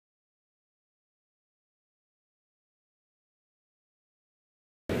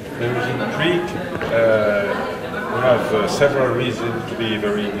Jeanne Kreek, we have several reasons to be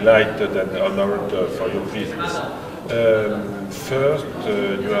very delighted and honored for your presence. First,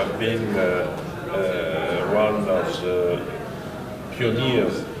 you have been one of the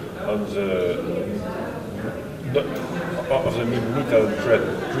pioneers on of the mental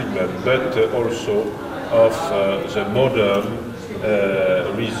treatment, but also of the modern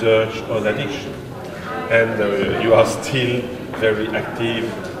research on addiction. And you are still very active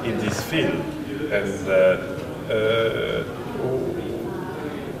in this field. And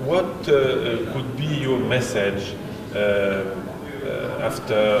what could be your message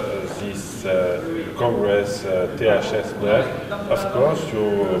after this Congress ATHS? Of course,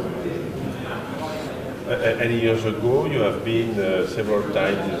 any years ago you have been several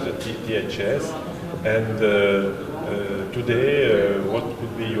times in the ATHS, and today what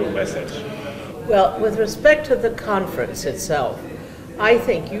could be your message? Well, with respect to the conference itself, I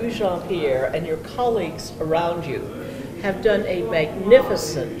think you, Jean-Pierre, and your colleagues around you have done a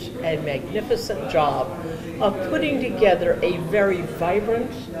magnificent job of putting together a very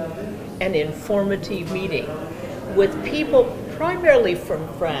vibrant and informative meeting with people primarily from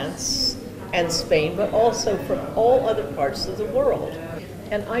France and Spain, but also from all other parts of the world.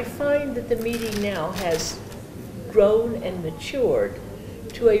 And I find that the meeting now has grown and matured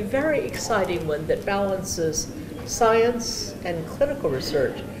to a very exciting one that balances science and clinical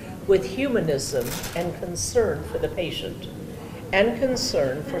research with humanism and concern for the patient and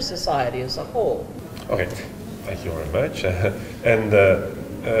concern for society as a whole. Okay, thank you very much. And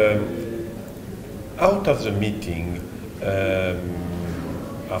out of the meeting,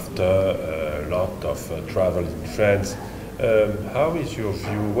 after a lot of travel in France, how is your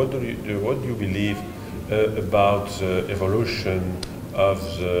view? What do you believe about the evolution of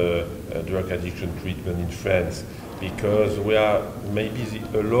the drug addiction treatment in France? Because we are maybe the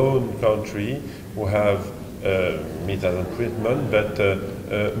alone country who have methadone treatment, but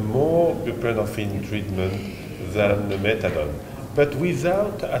more buprenorphine treatment than the methadone. But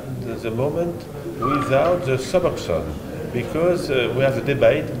without, at the moment, without the Suboxone, because we have a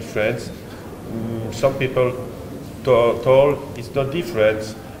debate in France. Some people told it's no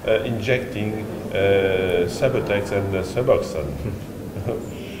difference injecting Subotex and Suboxone.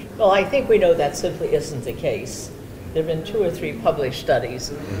 Well, I think we know that simply isn't the case. There have been 2 or 3 published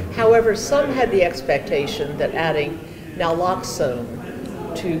studies. However, some had the expectation that adding naloxone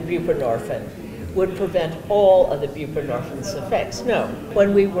to buprenorphine would prevent all of the buprenorphine's effects. No.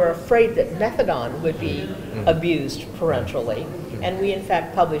 When we were afraid that methadone would be abused parenterally, and we in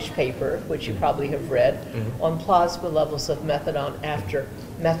fact published a paper, which you probably have read, on plasma levels of methadone after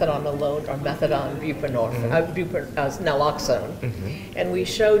methadone alone or methadone buprenorphine, naloxone. And we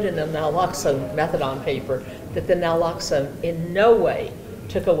showed in a naloxone methadone paper that the naloxone in no way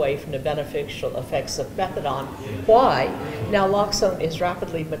took away from the beneficial effects of methadone. Why? Naloxone is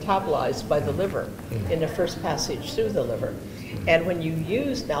rapidly metabolized by the liver in the first passage through the liver. And when you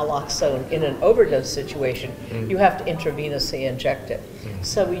use naloxone in an overdose situation, you have to intravenously inject it.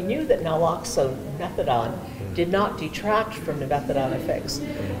 So we knew that naloxone methadone did not detract from the methadone effects,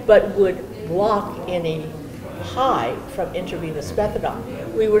 but would block any high from intravenous methadone.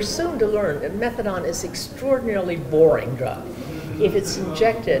 We were soon to learn that methadone is an extraordinarily boring drug. If it's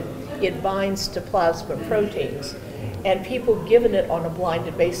injected, it binds to plasma proteins, and people given it on a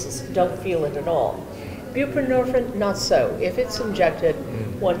blinded basis don't feel it at all. Buprenorphine, not so. If it's injected,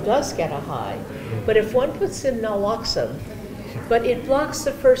 one does get a high, but if one puts in naloxone, but it blocks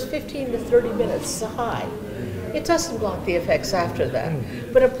the first 15 to 30 minutes, the high. It doesn't block the effects after that,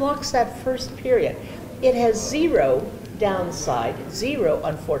 but it blocks that first period. It has 0 downside, 0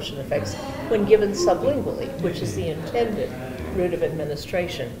 unfortunate effects when given sublingually, which is the intended route of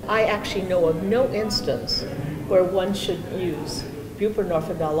administration. I actually know of no instance where one should use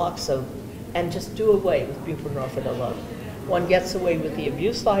buprenorphine naloxone and just do away with buprenorphine alone. One gets away with the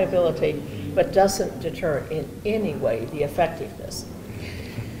abuse liability, but doesn't deter in any way the effectiveness.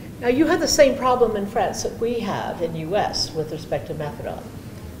 Now, you have the same problem in France that we have in the US with respect to methadone.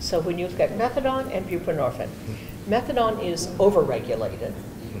 So when you look at methadone and buprenorphine, methadone is overregulated.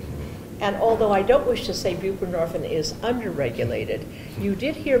 And although I don't wish to say buprenorphine is underregulated, you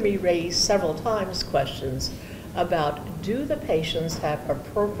did hear me raise several times questions about, do the patients have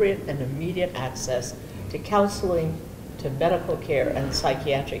appropriate and immediate access to counseling, to medical care, and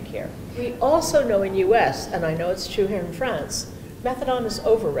psychiatric care? We also know in US, and I know it's true here in France, methadone is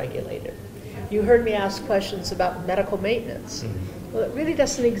overregulated. You heard me ask questions about medical maintenance. Well, it really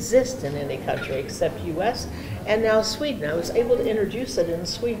doesn't exist in any country except US and now Sweden. I was able to introduce it in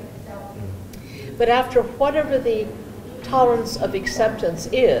Sweden. But after whatever the tolerance of acceptance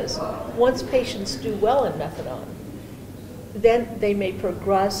is, once patients do well in methadone, then they may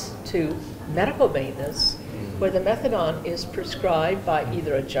progress to medical maintenance, where the methadone is prescribed by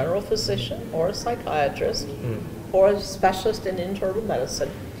either a general physician or a psychiatrist or a specialist in internal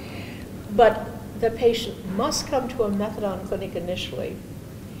medicine. But the patient must come to a methadone clinic initially,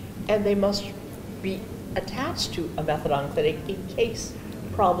 and they must be attached to a methadone clinic in case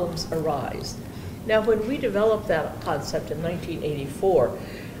problems arise. Now, when we developed that concept in 1984,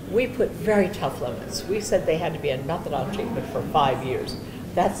 we put very tough limits. We said they had to be in methadone treatment for 5 years.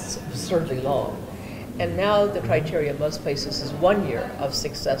 That's absurdly long. And now the criteria in most places is 1 year of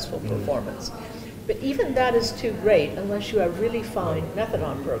successful performance. But even that is too great unless you have really fine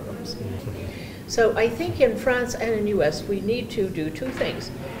methadone programs. So I think in France and in the US, we need to do two things.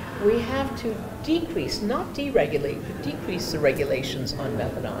 We have to decrease, not deregulate, but decrease the regulations on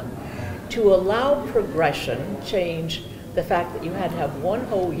methadone to allow progression, change the fact that you had to have 1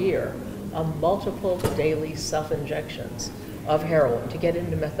 whole year of multiple daily self-injections of heroin to get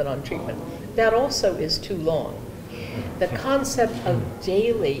into methadone treatment. That also is too long. The concept of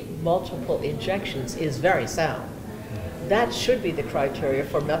daily multiple injections is very sound. That should be the criteria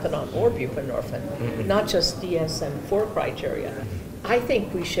for methadone or buprenorphine, not just DSM-4 criteria. I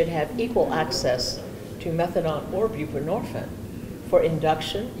think we should have equal access to methadone or buprenorphine. For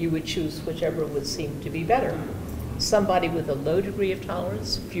induction, you would choose whichever would seem to be better. Somebody with a low degree of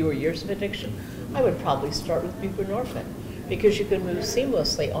tolerance, fewer years of addiction, I would probably start with buprenorphine because you can move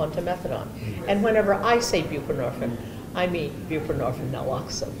seamlessly onto methadone. And whenever I say buprenorphine, I mean buprenorphine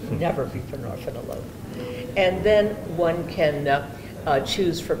naloxone, never buprenorphine alone. And then one can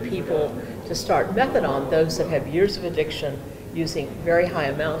choose for people to start methadone, those that have years of addiction using very high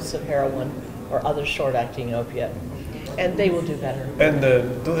amounts of heroin or other short-acting opiate, and they will do better. And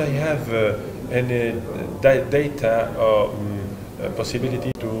do they have any data or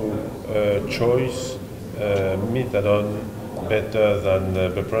possibility to choose methadone better than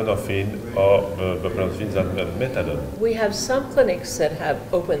buprenorphine or buprenorphine than methadone? We have some clinics that have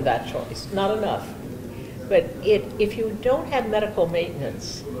opened that choice, not enough. But if you don't have medical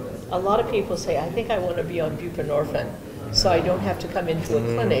maintenance, a lot of people say, I think I want to be on buprenorphine, so I don't have to come into a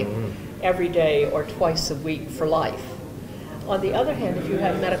clinic every day or twice a week for life. On the other hand, if you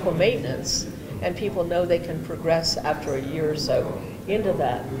have medical maintenance and people know they can progress after a year or so into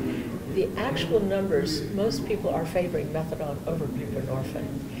that, the actual numbers, most people are favoring methadone over buprenorphine.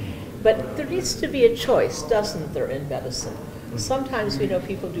 But there needs to be a choice, doesn't there, in medicine? Sometimes we know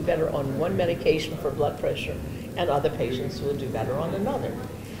people do better on one medication for blood pressure, and other patients will do better on another.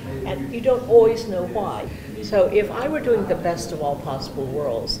 And you don't always know why. So if I were doing the best of all possible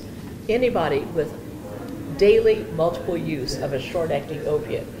worlds, anybody with daily multiple use of a short-acting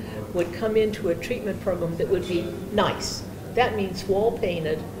opiate would come into a treatment program that would be nice. That means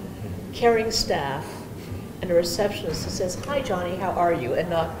wall-painted, caring staff, and a receptionist that says, hi Johnny, how are you? And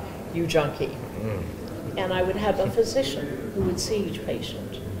not, you junkie. And I would have a physician who would see each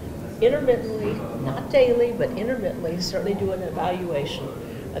patient. Intermittently, not daily, but intermittently, certainly do an evaluation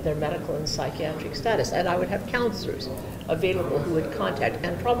of their medical and psychiatric status. And I would have counselors available who would contact,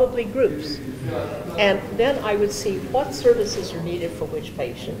 and probably groups. And then I would see what services are needed for which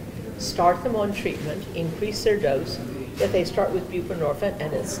patient, start them on treatment, increase their dose. If they start with buprenorphine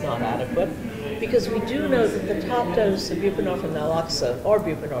and it's not adequate, because we do know that the top dose of buprenorphine naloxone or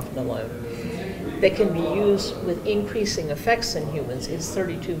buprenorphine alone that can be used with increasing effects in humans is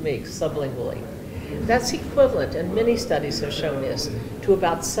 32 mg sublingually. That's equivalent, and many studies have shown this, to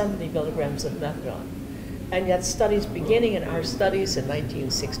about 70 milligrams of methadone. And yet studies beginning in our studies in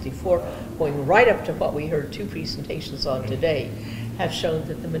 1964, going right up to what we heard 2 presentations on today, have shown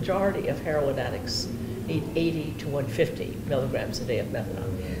that the majority of heroin addicts need 80 to 150 milligrams a day of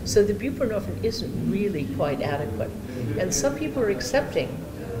methadone. So the buprenorphine isn't really quite adequate. And some people are accepting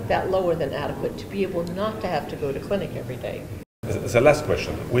that lower than adequate to be able not to have to go to clinic every day. The last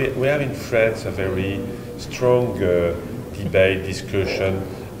question. We have in France a very strong debate, discussion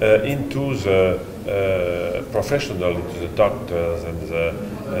into the professional, into the doctors and the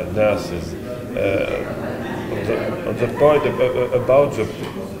nurses, on the point about the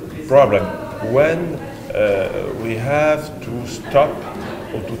problem when we have to stop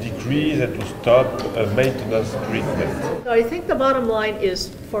or to decrease and to stop maintenance treatment. So I think the bottom line is,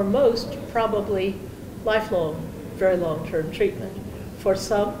 for most, probably lifelong, very long-term treatment. For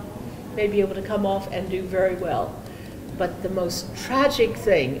some, may be able to come off and do very well. But the most tragic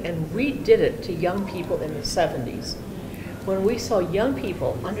thing, and we did it to young people in the 70s, when we saw young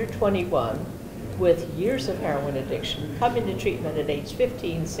people under 21 with years of heroin addiction come into treatment at age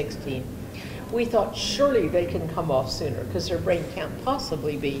 15, 16, we thought surely they can come off sooner because their brain can't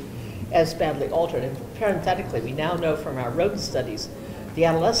possibly be as badly altered. And parenthetically, we now know from our rodent studies, the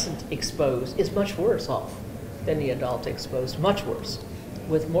adolescent exposed is much worse off than the adult exposed, much worse,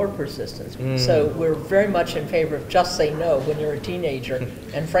 with more persistence. So we're very much in favor of just say no when you're a teenager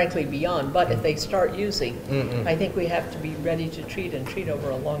and frankly beyond. But if they start using, I think we have to be ready to treat and treat over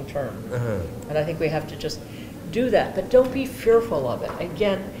a long term. And I think we have to just do that. But don't be fearful of it.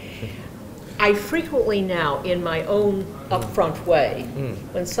 Again, I frequently now, in my own upfront way,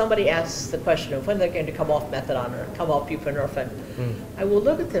 when somebody asks the question of when they're going to come off methadone or come off buprenorphine, I will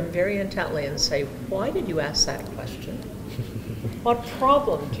look at them very intently and say, why did you ask that question? What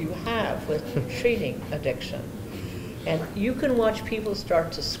problem do you have with treating addiction? And you can watch people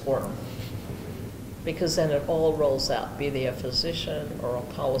start to squirm, because then it all rolls out, be they a physician or a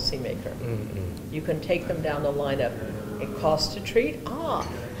policymaker. You can take them down the line of, it costs to treat?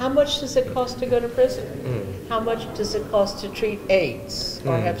 How much does it cost to go to prison? How much does it cost to treat AIDS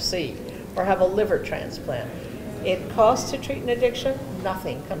or Hep C or have a liver transplant? It costs to treat an addiction?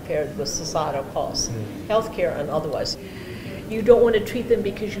 Nothing compared with societal costs, healthcare and otherwise. You don't want to treat them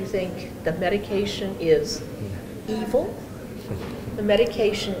because you think the medication is evil. The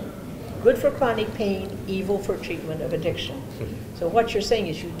medication, good for chronic pain, evil for treatment of addiction. So what you're saying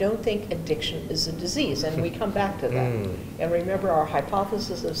is you don't think addiction is a disease, and we come back to that. And remember our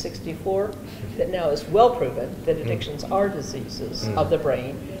hypothesis of 64, that now is well proven that addictions are diseases of the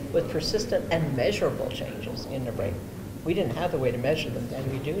brain with persistent and measurable changes in the brain. We didn't have the way to measure them,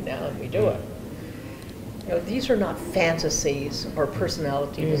 and we do now, and we do it. You know, these are not fantasies or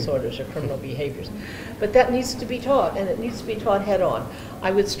personality disorders or criminal behaviors. But that needs to be taught, and it needs to be taught head on. I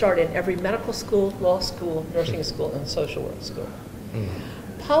would start in every medical school, law school, nursing school, and social work school.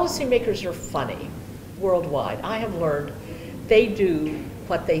 Policymakers are funny worldwide. I have learned they do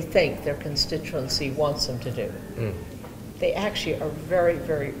what they think their constituency wants them to do. They actually are very,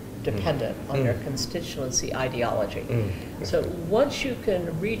 very dependent on their constituency ideology. So once you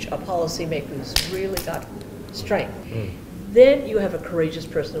can reach a policymaker who's really got strength, then you have a courageous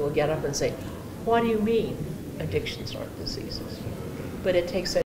person who will get up and say, what do you mean addictions aren't diseases? But it takes a